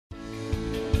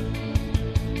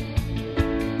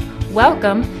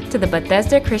Welcome to the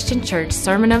Bethesda Christian Church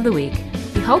Sermon of the Week.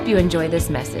 We hope you enjoy this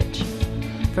message.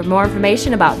 For more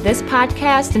information about this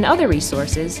podcast and other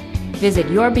resources, visit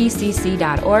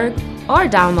yourbcc.org or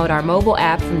download our mobile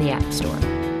app from the App Store.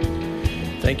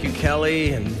 Thank you,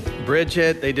 Kelly and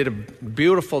Bridget. They did a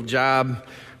beautiful job.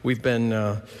 We've been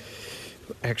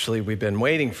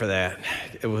waiting for that.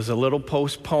 It was a little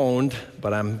postponed,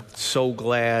 but I'm so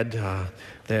glad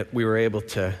that we were able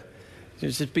to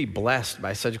just be blessed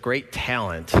by such great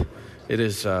talent.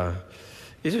 It's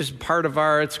part of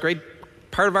our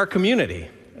community,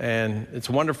 and it's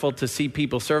wonderful to see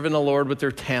people serving the Lord with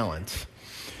their talents.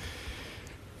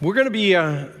 We're going to be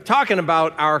talking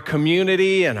about our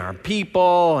community and our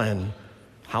people and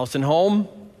house and home,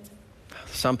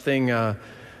 something of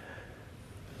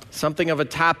a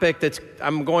topic that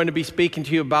I'm going to be speaking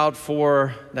to you about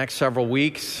for the next several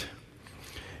weeks.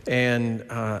 And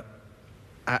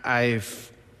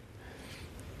I've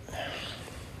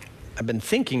been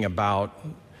thinking about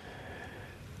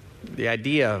the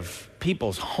idea of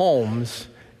people's homes.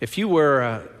 If you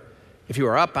were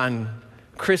up on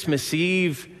Christmas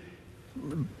Eve,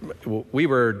 we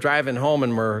were driving home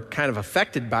and were kind of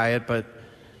affected by it, but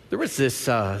there was this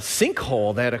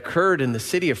sinkhole that occurred in the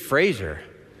city of Fraser.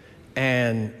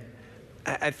 And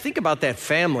I think about that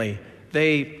family.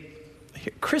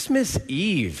 Christmas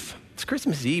Eve, it's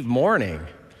Christmas Eve morning,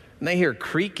 and they hear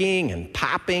creaking and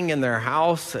popping in their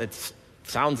house. It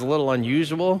sounds a little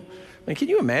unusual. I mean, can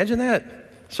you imagine that?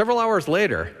 Several hours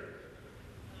later,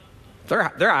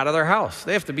 they're out of their house.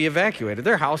 They have to be evacuated.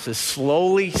 Their house is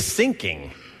slowly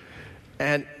sinking.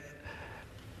 And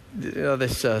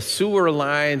this sewer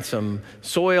line, some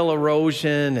soil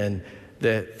erosion, and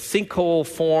the sinkhole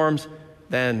forms.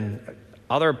 Then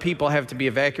other people have to be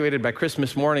evacuated. By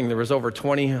Christmas morning, there was over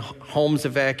 20 homes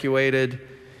evacuated.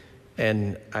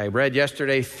 And I read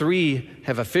yesterday, 3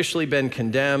 have officially been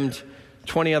condemned.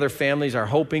 20 other families are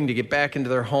hoping to get back into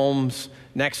their homes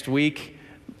next week.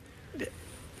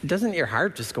 Doesn't your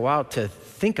heart just go out to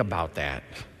think about that?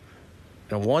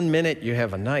 In 1 minute, you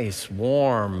have a nice,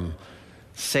 warm,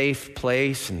 safe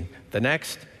place, and the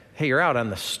next, hey, you're out on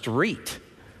the street.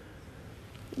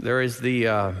 There is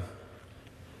the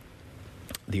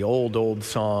old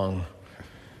song,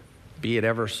 "Be it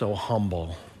ever so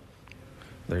humble,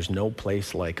 there's no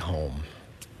place like home."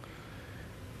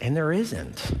 And there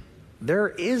isn't. There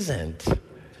isn't.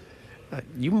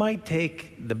 You might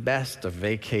take the best of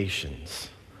vacations.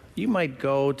 You might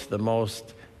go to the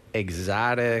most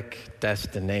exotic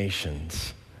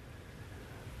destinations.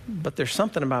 But there's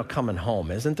something about coming home,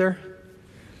 isn't there?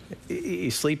 You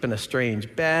sleep in a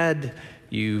strange bed.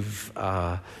 You've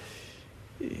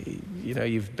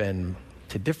been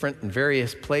to different and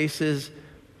various places.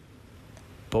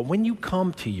 But when you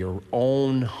come to your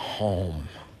own home,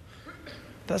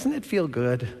 doesn't it feel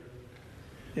good?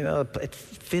 It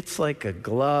fits like a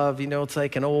glove. It's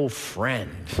like an old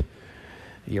friend.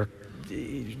 You're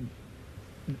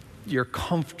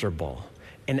comfortable.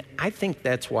 And I think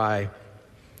that's why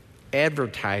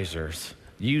advertisers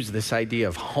use this idea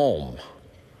of home.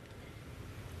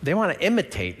 They want to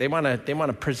imitate. They want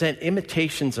to present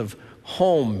imitations of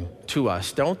home to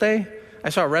us, don't they? I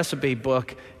saw a recipe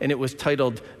book, and it was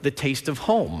titled "The Taste of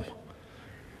Home."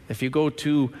 If you go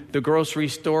to the grocery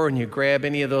store and you grab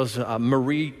any of those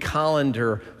Marie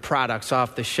Callender products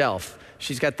off the shelf,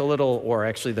 she's got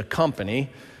the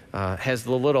company has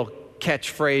the little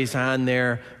catchphrase on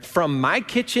there, "From my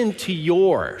kitchen to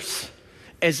yours,"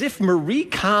 as if Marie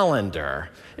Callender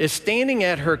is standing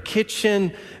at her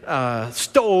kitchen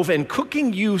stove and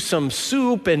cooking you some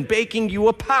soup and baking you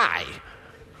a pie.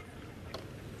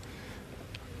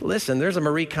 Listen, there's a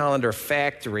Marie Callender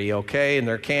factory, okay, and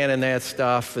they're canning that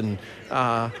stuff, and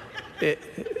but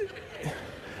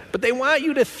they want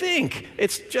you to think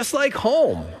it's just like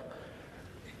home.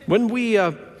 When we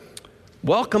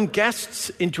welcome guests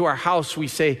into our house, we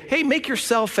say, "Hey, make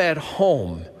yourself at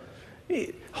home."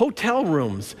 Hotel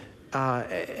rooms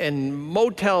and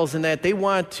motels and that, they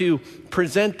want to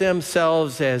present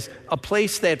themselves as a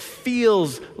place that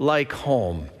feels like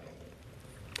home.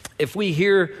 If we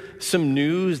hear some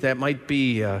news that might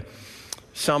be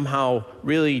somehow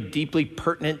really deeply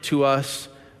pertinent to us,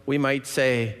 we might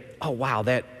say, "Oh, wow,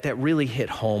 that really hit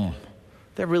home.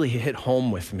 That really hit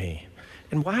home with me."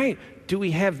 And why do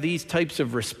we have these types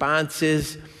of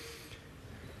responses?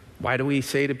 Why do we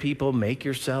say to people, "Make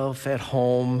yourself at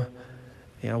home"?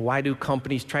 Why do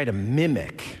companies try to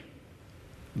mimic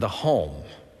the home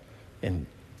and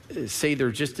say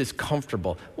they're just as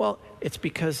comfortable? Well, it's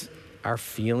because our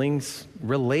feelings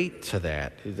relate to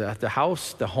that. The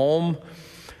house, the home,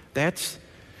 that's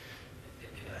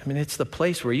I mean, it's the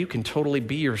place where you can totally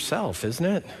be yourself, isn't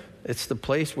it? It's the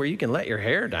place where you can let your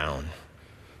hair down.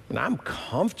 And I'm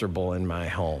comfortable in my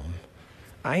home.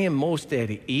 I am most at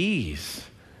ease.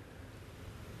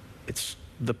 It's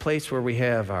the place where we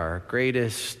have our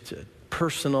greatest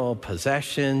personal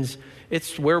possessions.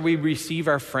 It's where we receive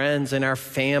our friends and our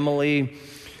family.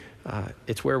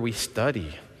 It's where we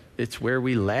study. It's where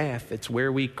we laugh. It's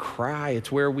where we cry.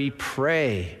 It's where we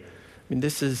pray. I mean,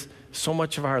 this is so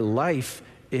much of our life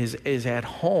is at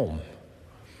home.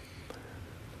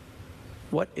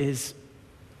 What is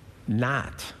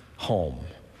not home?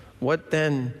 What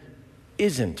then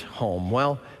isn't home?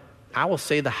 Well, I will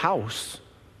say the house.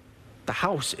 The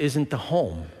house isn't the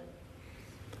home.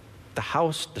 The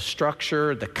house, the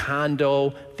structure, the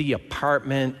condo, the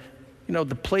apartment,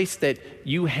 the place that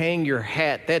you hang your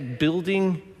hat, that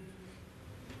building,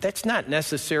 that's not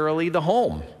necessarily the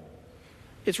home.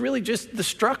 It's really just the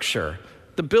structure.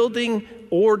 The building,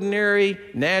 ordinary,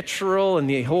 natural, in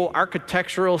the whole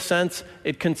architectural sense,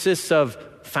 it consists of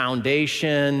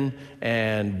foundation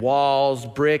and walls,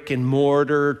 brick and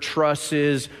mortar,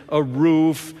 trusses, a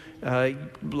roof,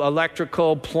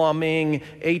 electrical, plumbing,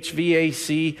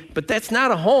 HVAC, but that's not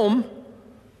a home.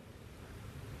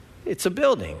 It's a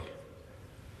building.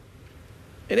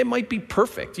 And it might be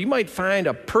perfect. You might find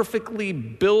a perfectly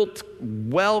built,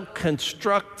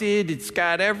 well-constructed, it's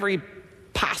got every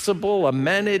possible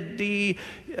amenity,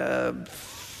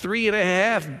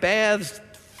 3.5 baths,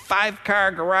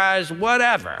 5-car garage,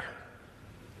 whatever.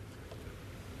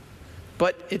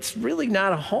 But it's really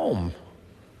not a home.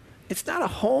 It's not a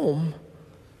home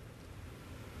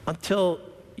until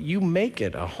you make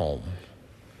it a home,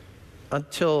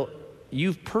 until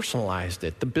you've personalized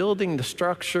it. The building, the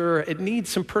structure, it needs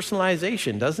some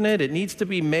personalization, doesn't it? It needs to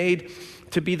be made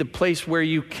to be the place where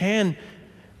you can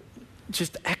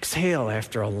just exhale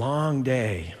after a long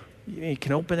day. You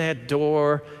can open that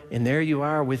door, and there you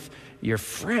are with your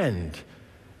friend.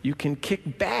 You can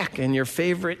kick back in your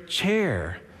favorite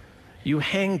chair. You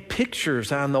hang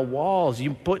pictures on the walls.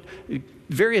 You put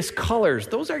various colors.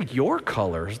 Those are your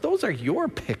colors. Those are your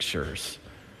pictures.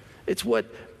 It's what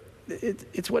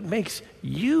makes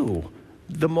you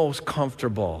the most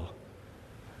comfortable.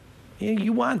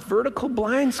 You want vertical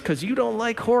blinds because you don't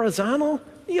like horizontal?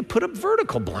 You put up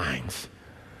vertical blinds.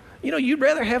 You'd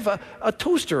rather have a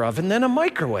toaster oven than a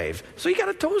microwave. So you got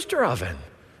a toaster oven.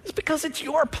 It's because it's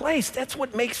your place. That's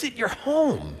what makes it your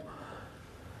home.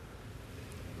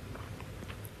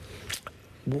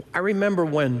 I remember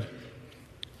when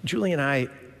Julie and I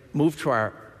moved to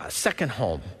our second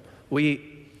home.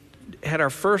 We had our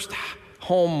first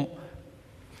home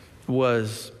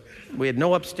we had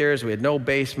no upstairs, we had no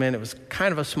basement. It was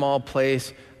kind of a small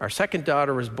place. Our second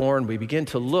daughter was born. We began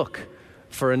to look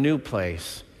for a new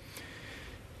place.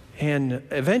 And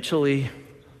eventually,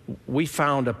 we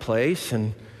found a place,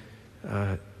 and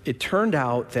it turned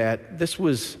out that this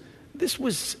was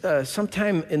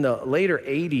sometime in the later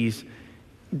 80s.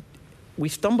 We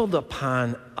stumbled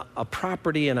upon a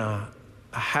property and a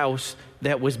house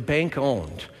that was bank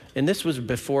owned. And this was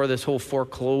before this whole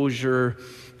foreclosure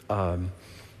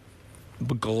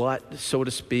glut, so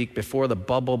to speak, before the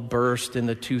bubble burst in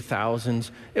the 2000s.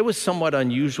 It was somewhat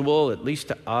unusual, at least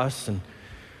to us, and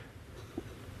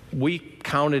we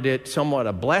counted it somewhat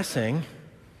a blessing.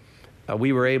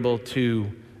 We were able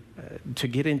to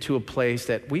get into a place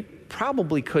that we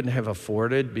probably couldn't have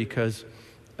afforded because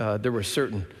there were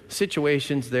certain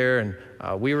situations there,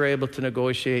 and we were able to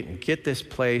negotiate and get this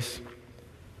place.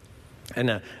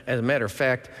 And as a matter of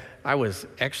fact, I was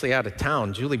actually out of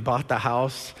town. Julie bought the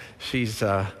house. She's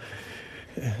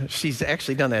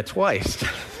actually done that twice.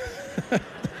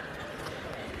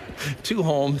 2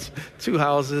 homes, 2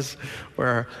 houses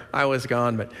where I was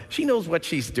gone, but she knows what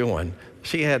she's doing.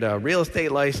 She had a real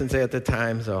estate license at the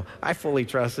time, so I fully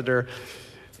trusted her.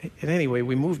 And anyway,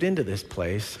 we moved into this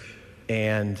place,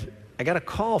 and I got a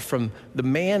call from the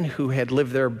man who had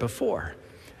lived there before.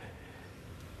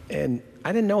 And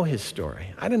I didn't know his story.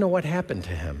 I didn't know what happened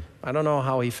to him. I don't know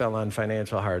how he fell on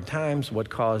financial hard times, what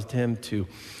caused him to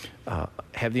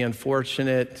have the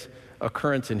unfortunate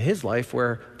occurrence in his life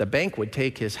where the bank would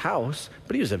take his house.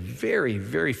 But he was a very,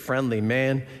 very friendly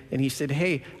man. And he said,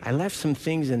 "Hey, I left some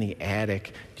things in the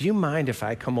attic. Do you mind if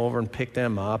I come over and pick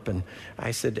them up?" And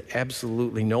I said,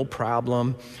 "Absolutely, no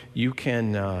problem. You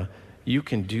can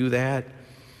do that."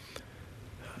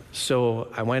 So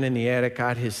I went in the attic,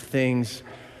 got his things.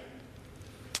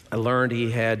 I learned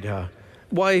he had a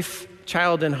wife,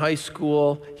 child in high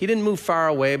school. He didn't move far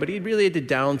away, but he really had to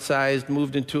downsize,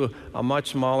 moved into a much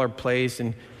smaller place,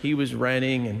 and he was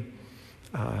renting.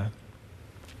 And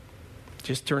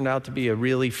just turned out to be a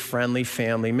really friendly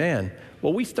family man.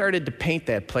 Well, we started to paint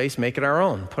that place, make it our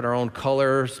own, put our own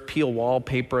colors, peel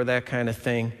wallpaper, that kind of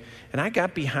thing. And I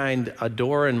got behind a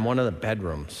door in one of the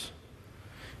bedrooms.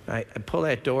 I pulled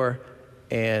that door,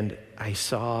 and I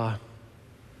saw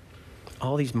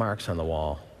all these marks on the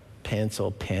wall,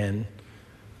 pencil, pen,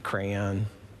 crayon,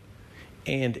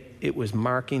 and it was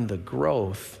marking the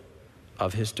growth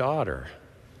of his daughter.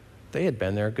 They had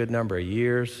been there a good number of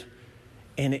years,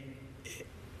 and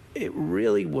it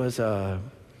really was a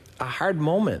hard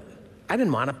moment. I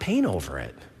didn't want to paint over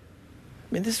it.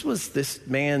 I mean, this was this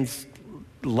man's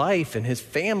life and his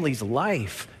family's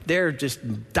life. They're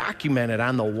just documented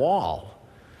on the wall.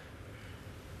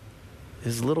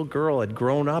 His little girl had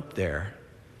grown up there.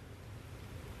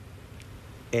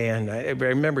 And I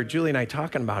remember Julie and I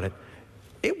talking about it.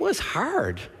 It was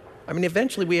hard. I mean,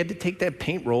 eventually we had to take that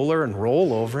paint roller and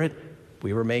roll over it.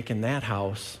 We were making that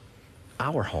house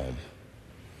our home.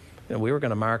 And we were going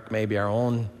to mark maybe our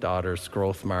own daughter's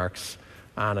growth marks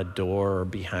on a door or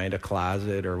behind a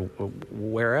closet or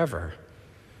wherever.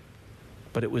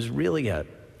 But it was really a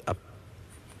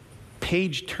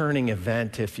page-turning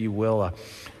event, if you will,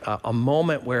 a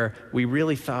moment where we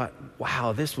really thought,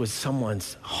 wow, this was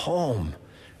someone's home,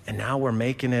 and now we're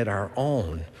making it our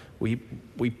own. We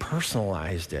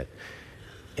personalized it.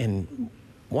 And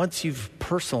once you've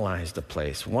personalized a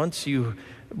place,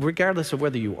 regardless of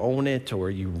whether you own it or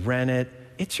you rent it,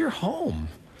 it's your home.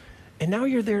 And now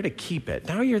you're there to keep it.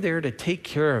 Now you're there to take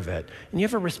care of it. And you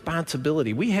have a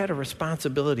responsibility. We had a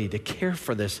responsibility to care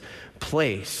for this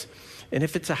place. And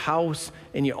if it's a house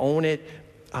and you own it,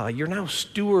 you're now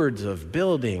stewards of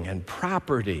building and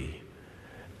property.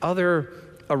 Other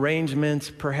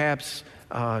arrangements, perhaps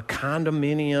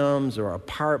condominiums or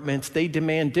apartments, they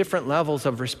demand different levels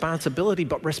of responsibility,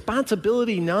 but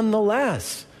responsibility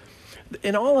nonetheless.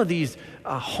 In all of these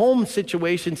home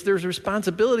situations, there's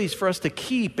responsibilities for us to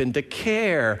keep and to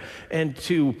care and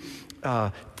to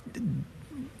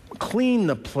clean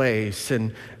the place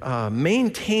and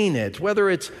maintain it, whether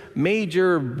it's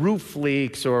major roof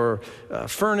leaks or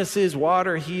furnaces,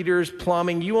 water heaters,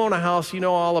 plumbing. You own a house, you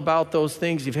know all about those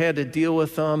things. You've had to deal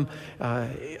with them.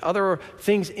 Other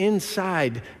things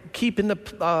inside, keeping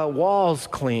the walls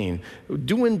clean,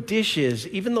 doing dishes,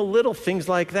 even the little things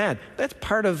like that. That's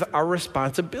part of our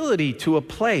responsibility to a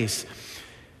place.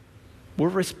 We're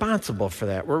responsible for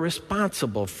that. We're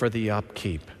responsible for the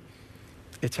upkeep.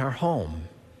 It's our home.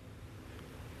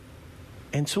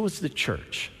 And so is the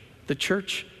church. The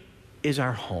church is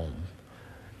our home.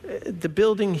 The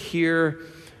building here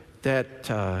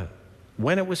that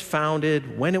when it was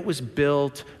founded, when it was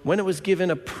built, when it was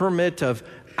given a permit of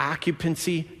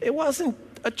occupancy, it wasn't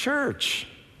a church.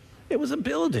 It was a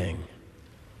building.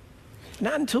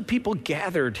 Not until people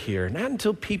gathered here, not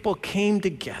until people came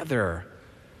together,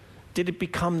 did it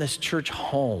become this church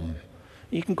home.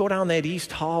 You can go down that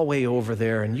east hallway over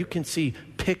there and you can see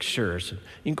pictures. You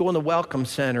can go in the Welcome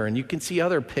Center and you can see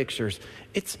other pictures.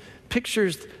 It's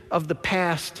pictures of the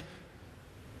past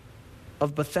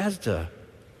of Bethesda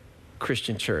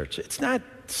Christian Church. It's not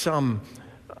some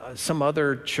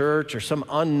other church or some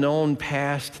unknown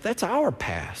past. That's our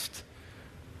past.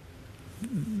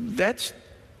 That's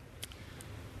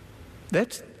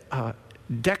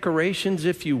decorations,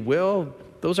 if you will.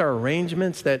 Those are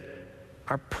arrangements that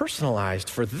are personalized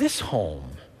for this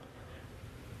home.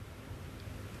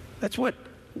 That's what,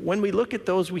 when we look at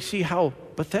those, we see how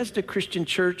Bethesda Christian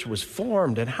Church was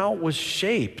formed and how it was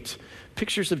shaped.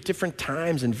 Pictures of different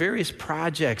times and various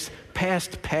projects,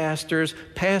 past pastors,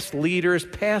 past leaders,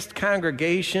 past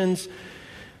congregations.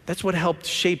 That's what helped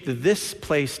shape this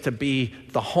place to be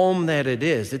the home that it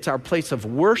is. It's our place of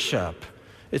worship.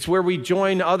 It's where we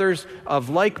join others of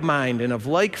like mind and of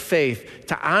like faith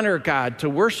to honor God, to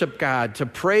worship God, to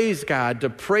praise God, to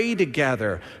pray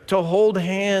together, to hold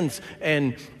hands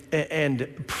and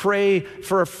pray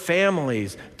for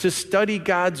families, to study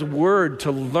God's word,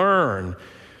 to learn.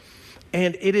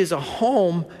 And it is a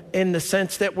home in the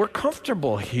sense that we're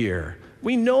comfortable here.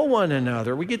 We know one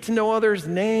another. We get to know others'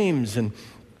 names, and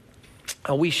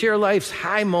we share life's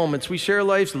high moments. We share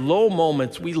life's low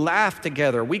moments. We laugh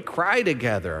together. We cry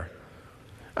together.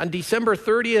 On December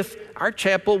 30th, our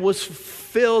chapel was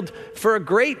filled for a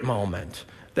great moment.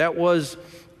 That was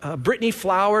Brittany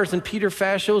Flowers and Peter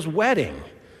Fascio's wedding.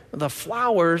 The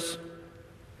Flowers'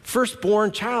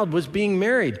 firstborn child was being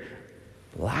married.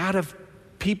 A lot of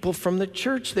people from the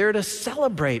church there to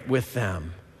celebrate with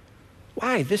them.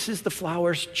 Why? This is the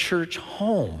Flowers church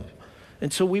home.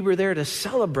 And so we were there to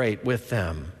celebrate with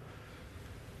them.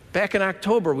 Back in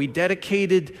October, we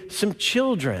dedicated some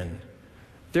children.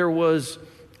 There was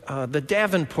the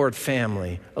Davenport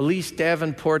family, Elise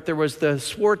Davenport. There was the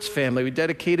Swartz family. We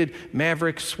dedicated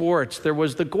Maverick Swartz. There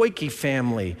was the Goyke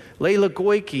family, Layla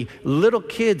Goyke, little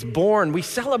kids born. We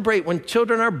celebrate when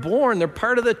children are born. They're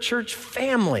part of the church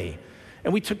family.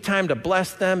 And we took time to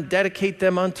bless them, dedicate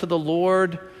them unto the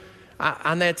Lord.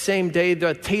 On that same day,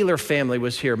 the Taylor family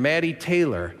was here, Maddie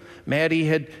Taylor. Maddie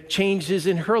had changes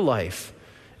in her life,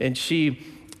 and she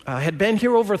had been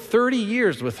here over 30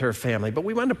 years with her family, but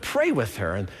we wanted to pray with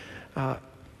her and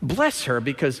bless her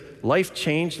because life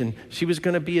changed and she was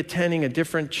going to be attending a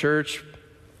different church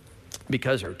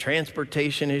because her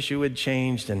transportation issue had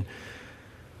changed and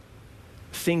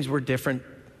things were different,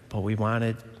 but we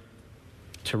wanted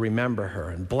to remember her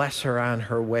and bless her on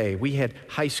her way. We had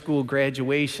high school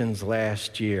graduations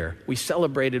last year. We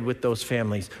celebrated with those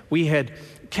families. We had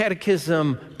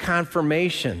catechism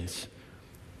confirmations.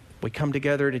 We come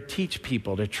together to teach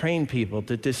people, to train people,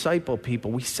 to disciple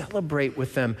people. We celebrate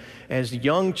with them as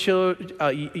younger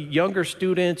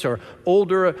students or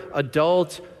older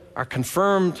adults are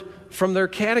confirmed from their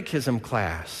catechism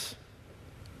class.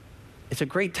 It's a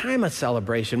great time of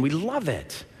celebration. We love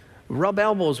it. Rub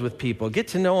elbows with people, get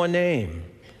to know a name.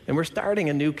 And we're starting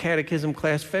a new catechism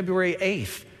class February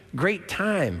 8th. Great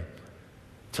time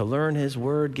to learn His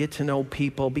Word, get to know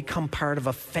people, become part of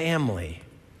a family.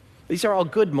 These are all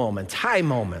good moments, high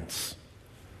moments.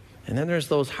 And then there's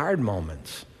those hard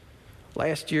moments.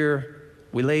 Last year,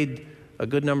 we laid a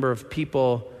good number of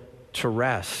people to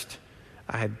rest.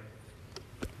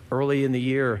 Early in the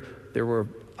year, there were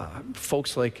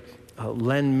folks like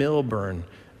Len Milburn,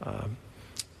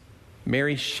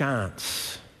 Mary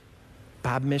Shantz,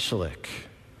 Bob Michelik,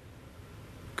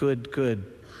 good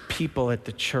people at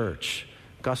the church,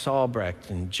 Gus Albrecht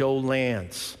and Joe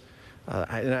Lance.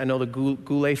 I know the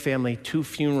Goulet family, 2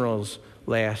 funerals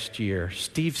last year.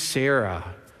 Steve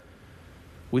Serra.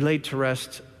 We laid to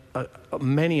rest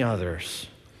many others.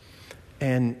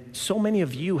 And so many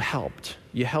of you helped.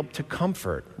 You helped to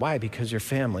comfort. Why? Because you're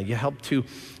family. You helped to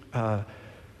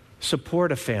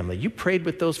support a family. You prayed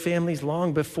with those families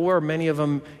long before many of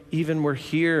them even were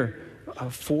here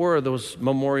for those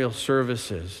memorial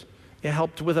services. You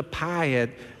helped with a pie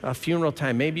at funeral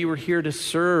time. Maybe you were here to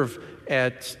serve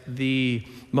at the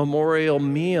memorial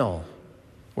meal.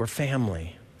 We're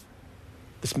family.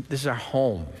 This is our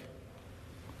home.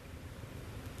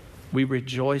 We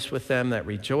rejoice with them that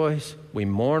rejoice. We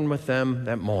mourn with them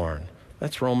that mourn.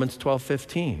 That's Romans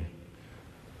 12:15.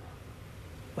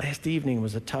 Last evening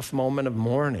was a tough moment of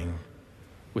mourning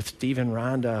with Steve and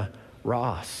Rhonda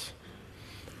Ross.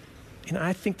 You know,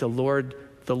 I think the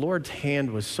Lord's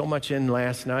hand was so much in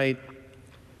last night.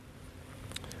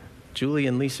 Julie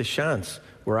and Lisa Shantz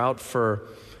were out for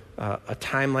a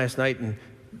time last night, and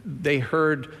they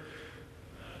heard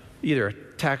either a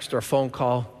text or a phone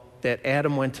call that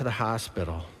Adam went to the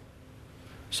hospital.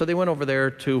 So they went over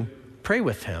there to pray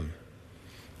with him.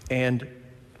 And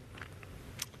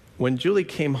when Julie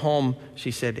came home,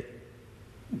 she said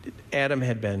Adam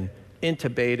had been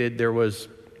intubated.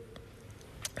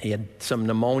 He had some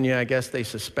pneumonia, I guess they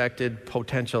suspected,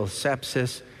 potential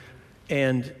sepsis.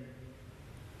 And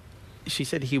she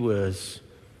said he was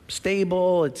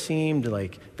stable. It seemed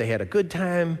like they had a good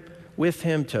time with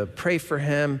him to pray for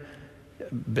him.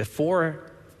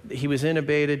 Before he was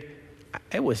intubated,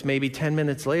 it was maybe 10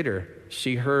 minutes later,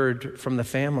 she heard from the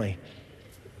family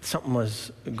something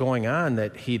was going on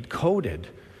that he'd coded.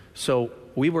 So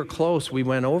we were close. We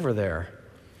went over there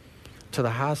to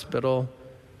the hospital.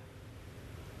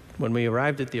 When we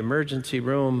arrived at the emergency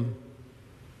room,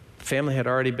 family had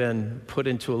already been put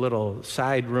into a little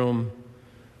side room.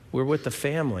 We're with the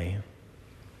family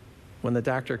when the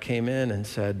doctor came in and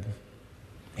said,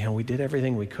 you know, we did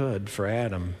everything we could for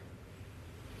Adam,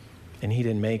 and he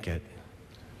didn't make it.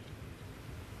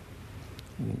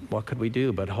 What could we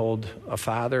do but hold a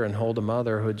father and hold a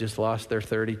mother who had just lost their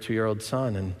 32-year-old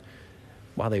son, and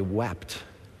while they wept.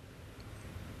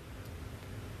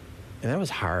 And that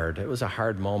was hard. It was a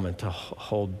hard moment to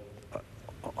hold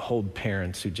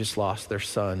parents who just lost their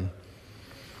son.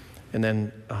 And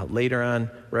then later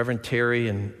on, Reverend Terry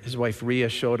and his wife Rhea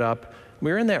showed up.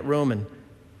 We were in that room, and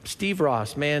Steve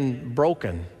Ross, man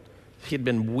broken, he had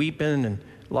been weeping and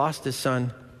lost his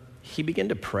son. He began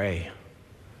to pray.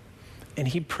 And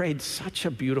he prayed such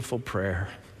a beautiful prayer.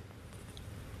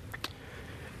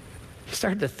 He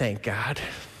started to thank God.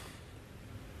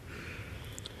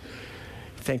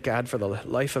 Thank God for the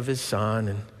life of his son.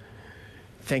 And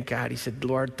thank God, he said,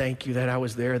 Lord, thank you that I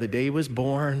was there the day he was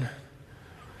born.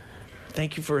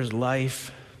 Thank you for his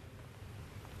life.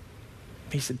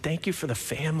 He said, thank you for the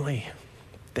family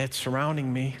that's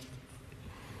surrounding me.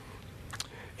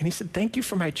 And he said, thank you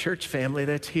for my church family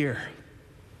that's here.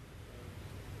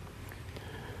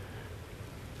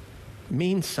 It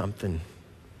means something.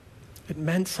 It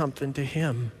meant something to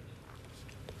him.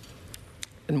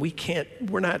 And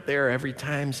we're not there every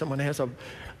time someone has a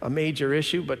major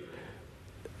issue, but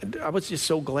I was just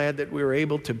so glad that we were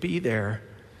able to be there.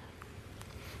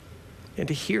 And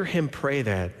to hear him pray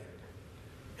that,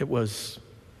 it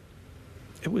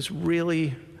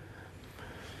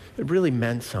really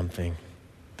meant something.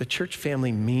 The church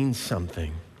family means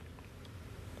something.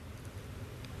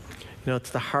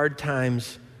 It's the hard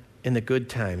times and the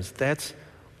good times. That's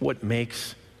what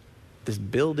makes this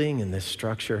building and this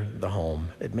structure the home.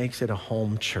 It makes it a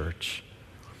home church.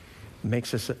 It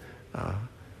makes us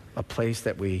a place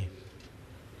that we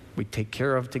take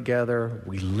care of together.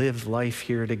 We live life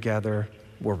here together.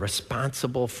 We're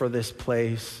responsible for this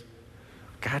place.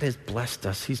 God has blessed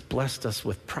us. He's blessed us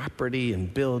with property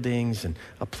and buildings and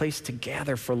a place to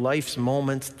gather for life's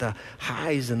moments, the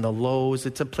highs and the lows.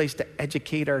 It's a place to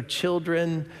educate our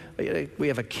children. We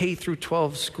have a K through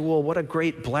 12 school. What a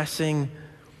great blessing.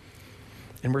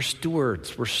 And we're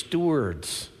stewards. We're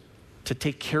stewards to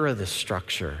take care of this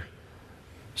structure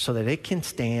so that it can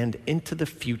stand into the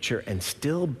future and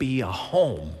still be a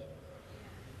home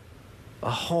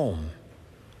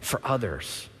for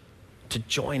others to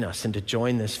join us and to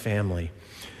join this family.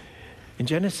 In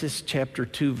Genesis chapter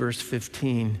 2, verse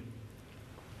 15,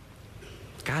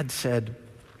 God said,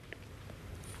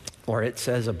 or it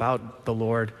says about the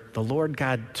Lord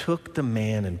God took the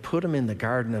man and put him in the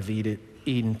Garden of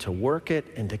Eden to work it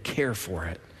and to care for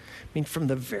it. I mean, from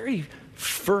the very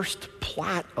first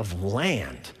plot of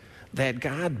land that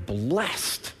God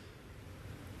blessed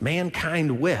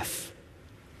mankind with,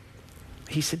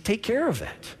 he said, take care of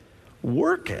it,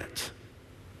 work it.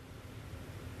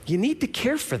 You need to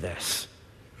care for this.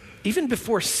 Even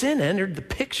before sin entered the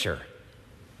picture,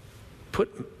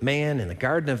 put man in the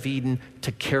Garden of Eden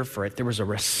to care for it. There was a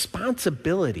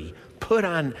responsibility put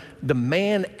on the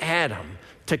man Adam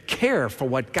to care for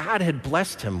what God had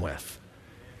blessed him with.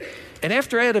 And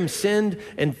after Adam sinned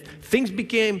and things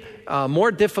became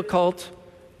more difficult,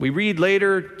 we read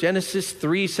later, Genesis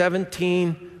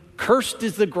 3:17, cursed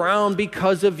is the ground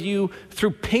because of you.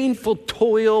 Through painful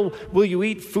toil will you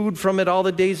eat food from it all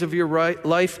the days of your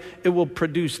life. It will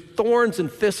produce thorns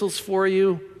and thistles for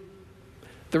you.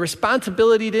 The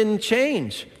responsibility didn't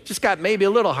change. It just got maybe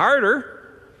a little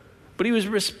harder. But he was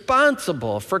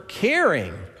responsible for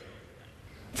caring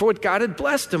for what God had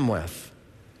blessed him with.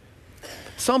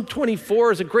 Psalm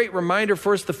 24 is a great reminder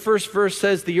for us. The first verse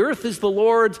says, the earth is the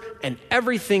Lord's and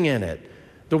everything in it,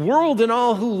 the world and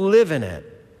all who live in it.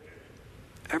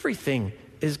 Everything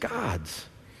is God's.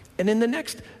 And in the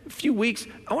next few weeks,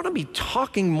 I want to be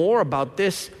talking more about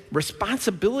this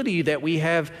responsibility that we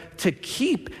have to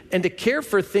keep and to care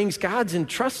for things God's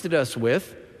entrusted us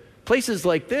with. Places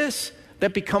like this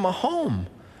that become a home,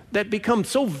 that become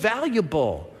so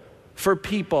valuable for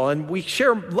people, and we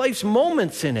share life's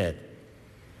moments in it.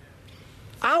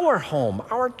 Our home,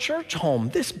 our church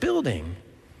home, this building,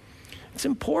 it's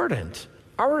important.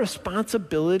 Our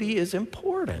responsibility is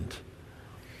important.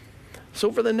 So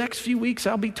for the next few weeks,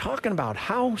 I'll be talking about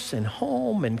house and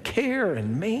home and care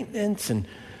and maintenance and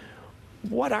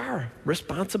what our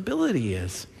responsibility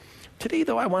is. Today,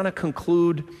 though, I want to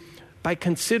conclude by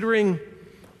considering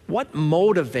what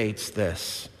motivates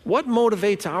this. What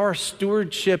motivates our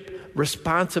stewardship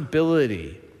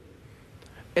responsibility?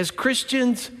 As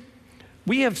Christians,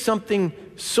 we have something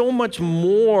so much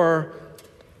more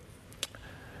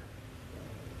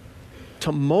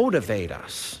to motivate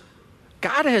us.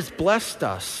 God has blessed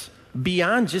us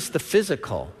beyond just the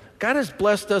physical. God has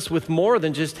blessed us with more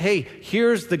than just, hey,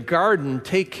 here's the garden,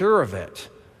 take care of it.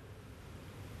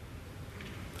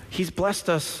 He's blessed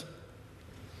us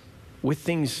with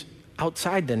things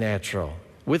outside the natural,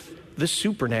 with the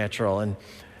supernatural. And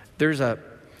there's a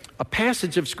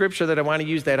passage of Scripture that I want to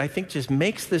use that I think just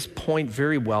makes this point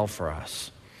very well for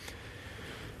us.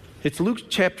 It's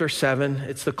Luke chapter 7.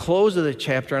 It's the close of the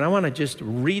chapter, and I want to just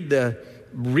read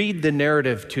the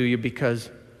narrative to you because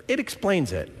it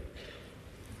explains it.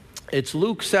 It's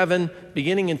Luke 7,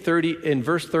 beginning in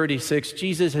verse 36.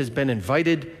 Jesus has been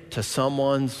invited to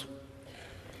someone's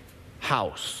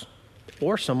house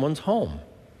or someone's home.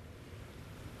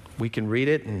 We can read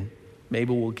it and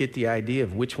maybe we'll get the idea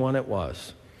of which one it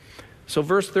was. So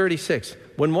verse 36,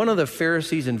 when one of the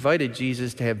Pharisees invited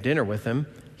Jesus to have dinner with him,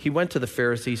 he went to the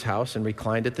Pharisee's house and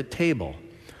reclined at the table.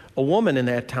 A woman in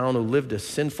that town who lived a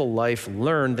sinful life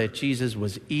learned that Jesus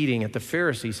was eating at the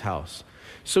Pharisee's house.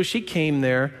 So she came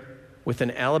there with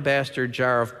an alabaster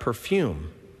jar of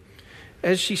perfume.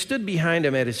 As she stood behind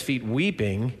him at his feet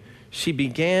weeping, She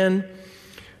began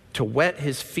to wet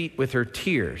his feet with her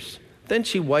tears. Then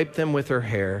she wiped them with her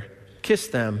hair,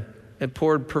 kissed them, and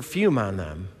poured perfume on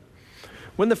them.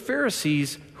 When the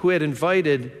Pharisee who had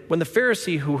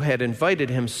invited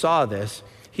him saw this,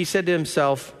 he said to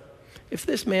himself, "If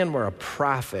this man were a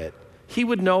prophet, he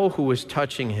would know who was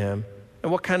touching him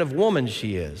and what kind of woman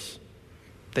she is,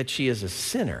 that she is a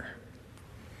sinner."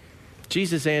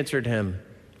 Jesus answered him,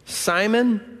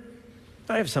 "Simon,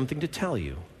 I have something to tell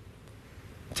you."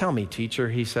 "Tell me, teacher,"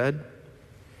 he said.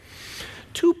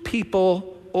 Two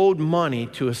people owed money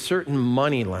to a certain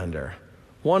moneylender.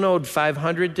 One owed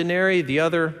 500 denarii, the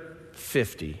other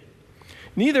 50.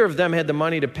 Neither of them had the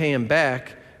money to pay him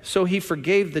back, so he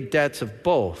forgave the debts of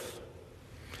both.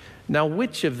 Now,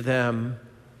 which of them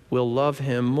will love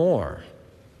him more?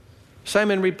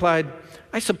 Simon replied,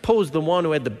 "I suppose the one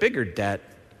who had the bigger debt,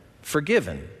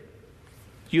 forgiven."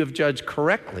 "You have judged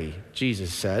correctly,"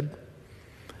 Jesus said.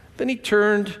 Then he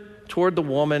turned toward the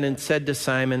woman and said to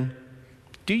Simon,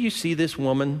 "Do you see this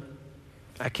woman?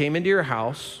 I came into your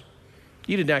house.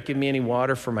 You did not give me any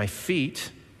water for my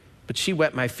feet, but she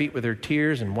wet my feet with her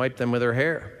tears and wiped them with her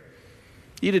hair.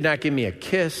 You did not give me a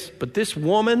kiss, but this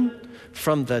woman,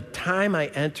 from the time I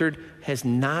entered, has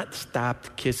not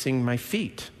stopped kissing my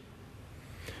feet.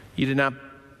 You did not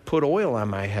put oil on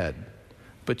my head,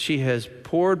 but she has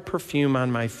poured perfume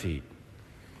on my feet.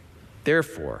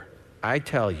 Therefore, I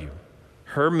tell you,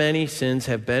 her many sins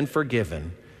have been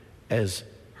forgiven, as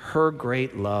her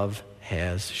great love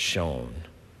has shown.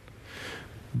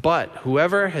 But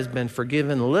whoever has been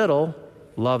forgiven little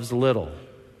loves little."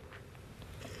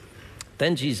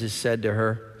 Then Jesus said to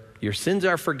her, "Your sins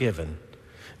are forgiven."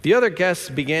 The other guests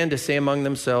began to say among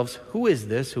themselves, "Who is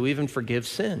this who even forgives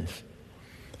sins?"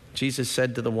 Jesus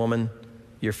said to the woman,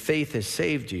 "Your faith has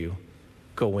saved you.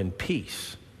 Go in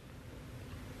peace."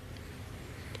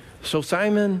 So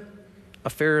Simon, a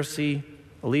Pharisee,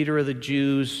 a leader of the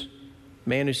Jews,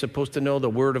 man who's supposed to know the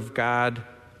Word of God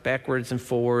backwards and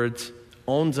forwards,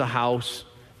 owns a house,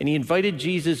 and he invited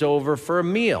Jesus over for a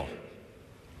meal.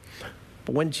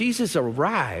 But when Jesus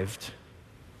arrived,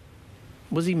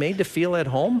 was he made to feel at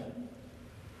home?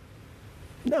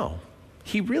 No,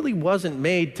 he really wasn't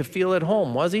made to feel at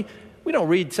home, was he? We don't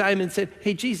read Simon said,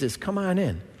 "Hey, Jesus, come on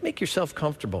in. Make yourself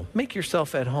comfortable. Make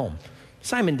yourself at home."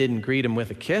 Simon didn't greet him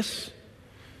with a kiss.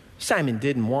 Simon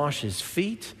didn't wash his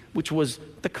feet, which was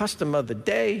the custom of the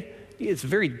day. It's a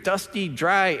very dusty,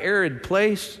 dry, arid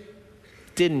place.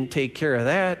 Didn't take care of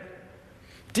that.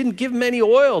 Didn't give him any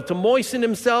oil to moisten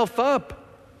himself up.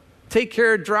 Take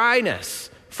care of dryness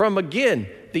from, again,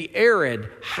 the arid,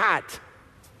 hot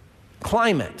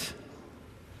climate.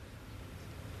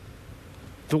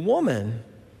 The woman,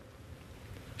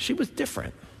 she was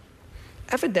different.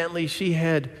 Evidently, she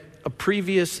had a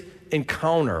previous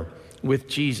encounter with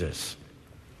Jesus.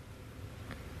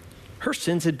 Her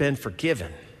sins had been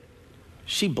forgiven.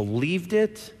 She believed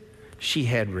it. She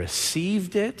had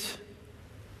received it.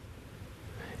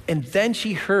 And then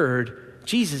she heard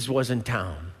Jesus was in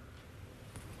town.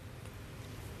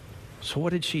 So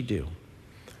what did she do?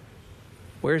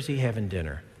 Where's he having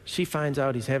dinner? She finds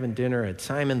out he's having dinner at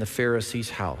Simon the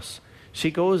Pharisee's house.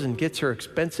 She goes and gets her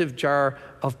expensive jar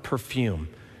of perfume.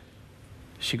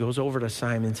 She goes over to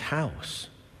Simon's house.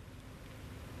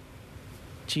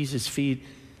 Jesus' feet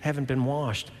haven't been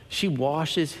washed. She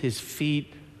washes his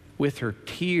feet with her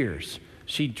tears.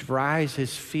 She dries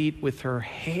his feet with her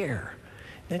hair.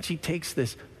 Then she takes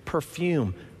this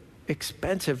perfume,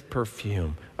 expensive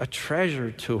perfume, a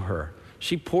treasure to her.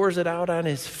 She pours it out on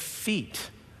his feet.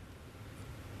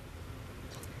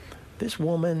 This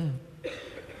woman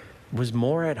was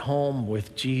more at home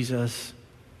with Jesus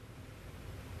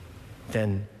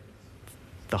than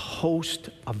the host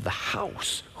of the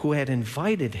house who had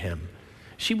invited him.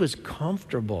 She was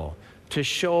comfortable to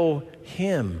show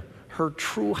him her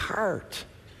true heart.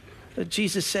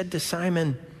 Jesus said to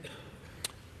Simon,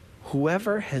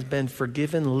 "Whoever has been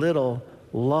forgiven little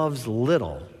loves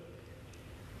little."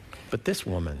 But this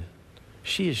woman,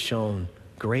 she has shown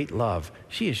great love.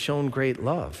 She has shown great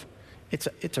love.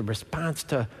 It's a response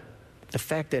to the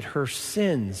fact that her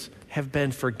sins have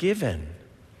been forgiven.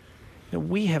 You know,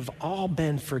 we have all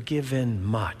been forgiven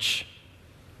much.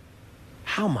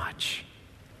 How much?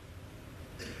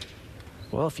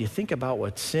 Well, if you think about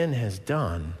what sin has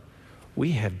done,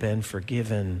 we have been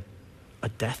forgiven a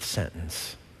death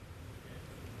sentence.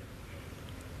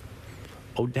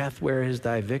 O death, where is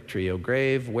thy victory? O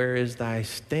grave, where is thy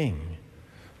sting?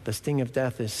 The sting of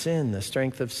death is sin. The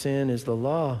strength of sin is the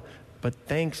law. But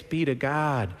thanks be to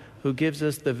God who gives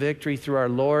us the victory through our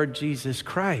Lord Jesus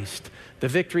Christ. The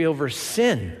victory over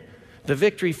sin. The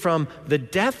victory from the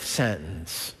death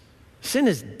sentence. Sin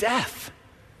is death.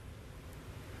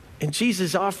 And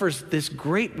Jesus offers this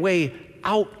great way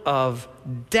out of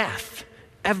death,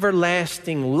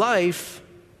 everlasting life,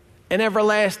 and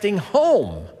everlasting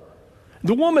home.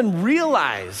 The woman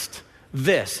realized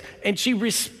this, and she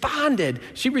responded.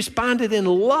 She responded in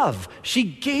love. She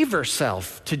gave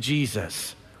herself to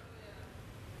Jesus.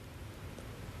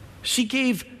 She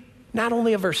gave not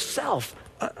only of herself,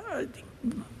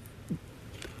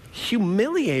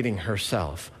 humiliating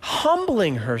herself,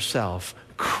 humbling herself,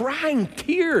 crying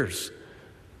tears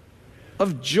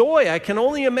of joy. I can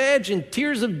only imagine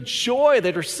tears of joy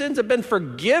that her sins have been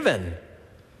forgiven.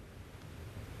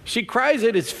 She cries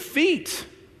at his feet,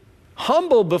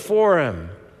 humble before him,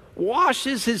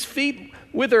 washes his feet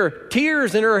with her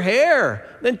tears and her hair,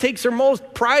 then takes her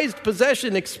most prized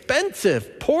possession,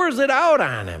 expensive, pours it out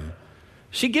on him.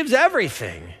 She gives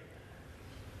everything.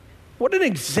 What an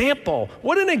example.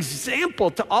 What an example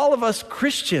to all of us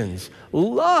Christians.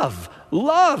 Love,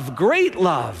 great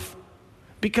love,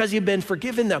 because you've been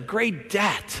forgiven a great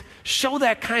debt. Show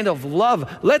that kind of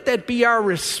love. Let that be our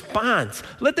response.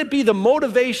 Let that be the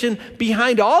motivation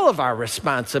behind all of our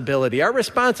responsibility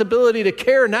to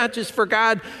care not just for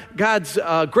God's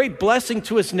great blessing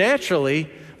to us naturally,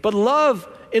 but love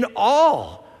in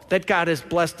all that God has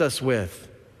blessed us with.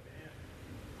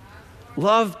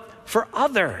 Love for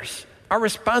others. Our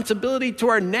responsibility to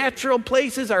our natural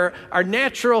places, our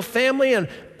natural family, and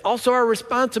also our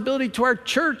responsibility to our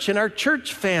church and our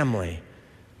church family.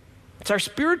 It's our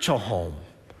spiritual home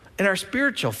and our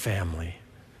spiritual family.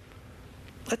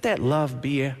 Let that love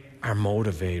be our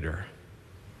motivator.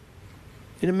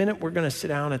 In a minute, we're going to sit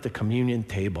down at the communion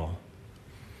table,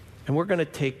 and we're going to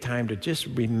take time to just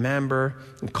remember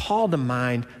and call to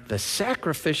mind the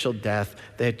sacrificial death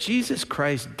that Jesus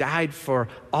Christ died for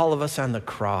all of us on the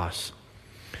cross.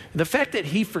 The fact that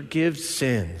he forgives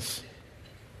sins.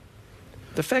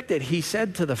 The fact that he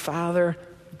said to the Father,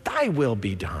 "Thy will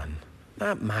be done,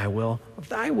 not my will.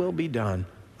 Thy will be done.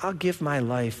 I'll give my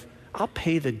life. I'll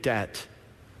pay the debt."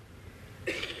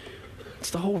 It's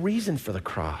the whole reason for the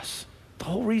cross. The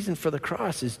whole reason for the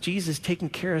cross is Jesus taking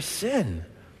care of sin,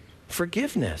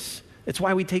 forgiveness. It's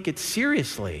why we take it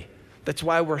seriously. That's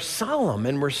why we're solemn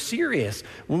and we're serious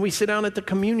when we sit down at the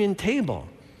communion table.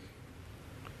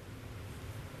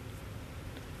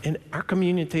 And our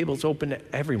communion table is open to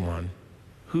everyone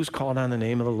who's called on the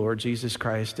name of the Lord Jesus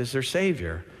Christ as their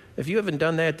Savior. If you haven't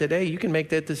done that today, you can make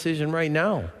that decision right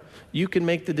now. You can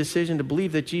make the decision to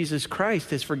believe that Jesus Christ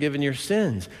has forgiven your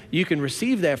sins. You can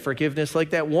receive that forgiveness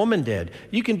like that woman did.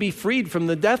 You can be freed from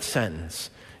the death sentence.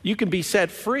 You can be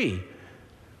set free.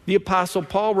 The Apostle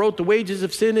Paul wrote, "The wages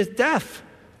of sin is death,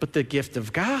 but the gift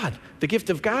of God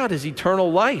is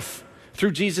eternal life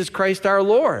through Jesus Christ our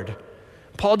Lord."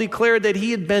 Paul declared that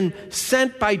he had been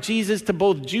sent by Jesus to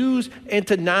both Jews and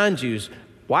to non-Jews.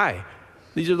 Why?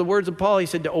 These are the words of Paul. He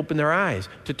said to open their eyes,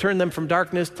 to turn them from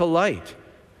darkness to light,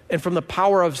 and from the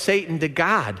power of Satan to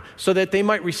God, so that they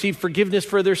might receive forgiveness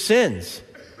for their sins.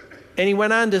 And he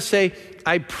went on to say,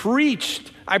 I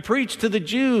preached to the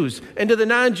Jews and to the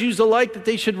non-Jews alike that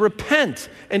they should repent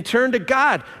and turn to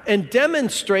God and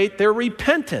demonstrate their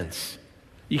repentance.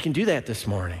 You can do that this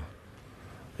morning.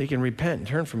 You can repent and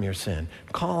turn from your sin.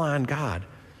 Call on God.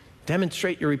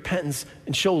 Demonstrate your repentance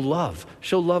and show love.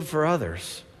 Show love for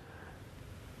others.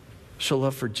 Show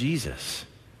love for Jesus.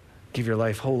 Give your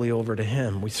life wholly over to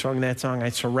him. We sung that song, I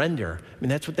Surrender. I mean,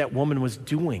 that's what that woman was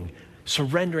doing.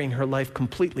 Surrendering her life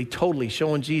completely, totally,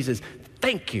 showing Jesus,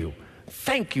 thank you.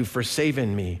 Thank you for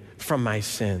saving me from my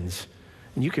sins.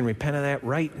 And you can repent of that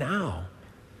right now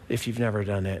if you've never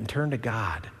done that and turn to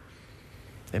God.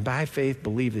 And by faith,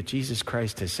 believe that Jesus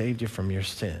Christ has saved you from your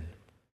sin.